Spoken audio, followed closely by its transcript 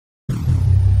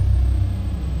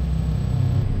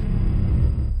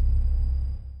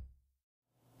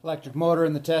Electric motor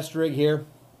in the test rig here.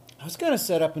 I was going to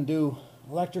set up and do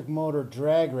electric motor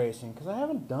drag racing because I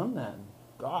haven't done that in,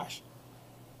 gosh,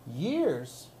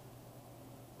 years.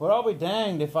 But I'll be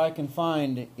danged if I can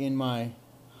find in my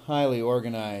highly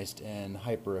organized and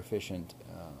hyper efficient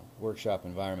workshop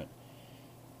environment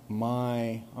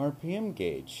my RPM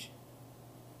gauge.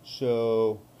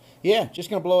 So yeah, just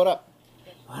gonna blow it up.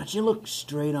 Why don't you look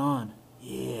straight on?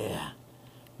 Yeah,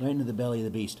 right into the belly of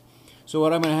the beast. So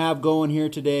what I'm gonna have going here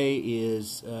today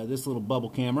is this little bubble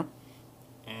camera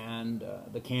and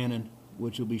the Canon,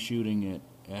 which will be shooting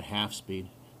at half speed.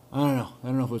 I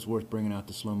don't know if it's worth bringing out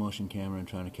the slow motion camera and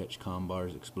trying to catch comm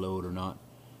bars explode or not.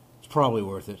 It's probably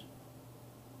worth it,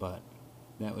 but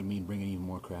that would mean bringing even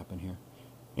more crap in here.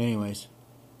 Anyways,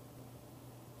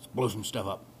 let's blow some stuff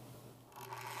up.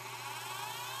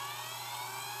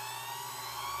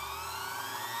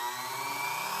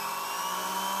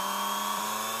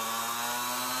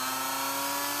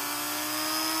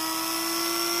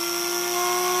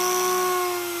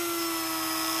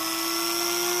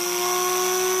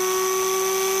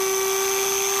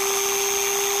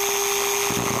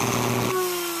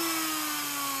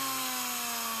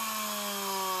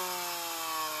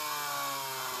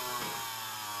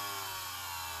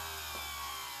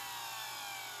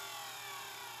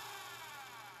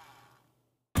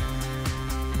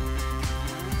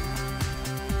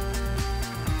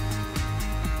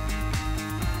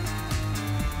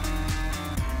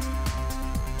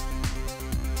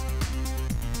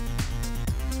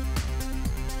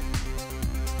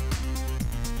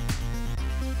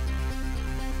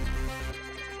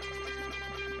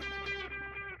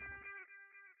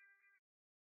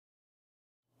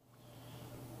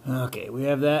 Okay, we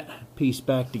have that piece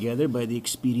back together by the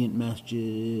expedient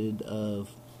method of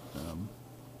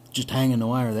just hanging the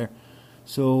wire there.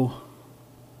 So,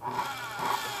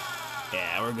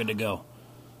 yeah, we're good to go.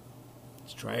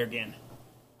 Let's try her again.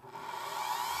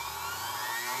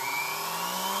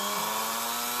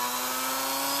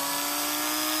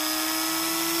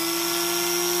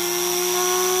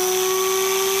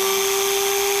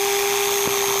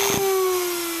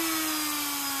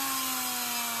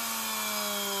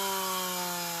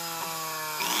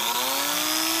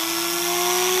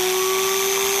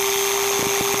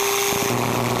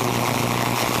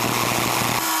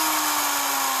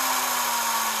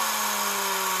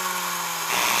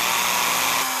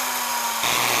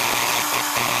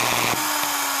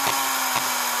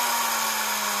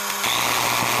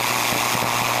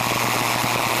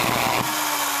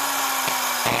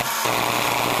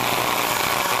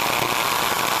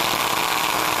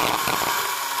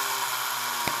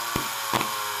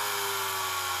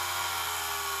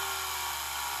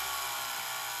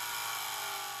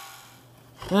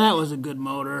 That was a good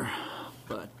motor,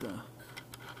 but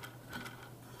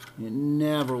it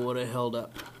never would have held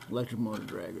up electric motor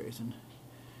drag racing.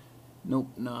 Nope,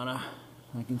 nada.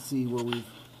 I can see where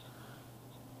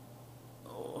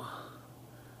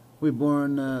we've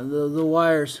borne the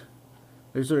wires.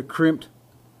 They're sort of crimped,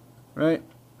 right,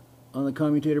 on the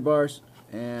commutator bars,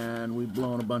 and we've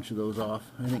blown a bunch of those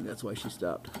off. I think that's why she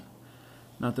stopped.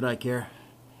 Not that I care.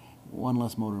 One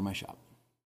less motor in my shop.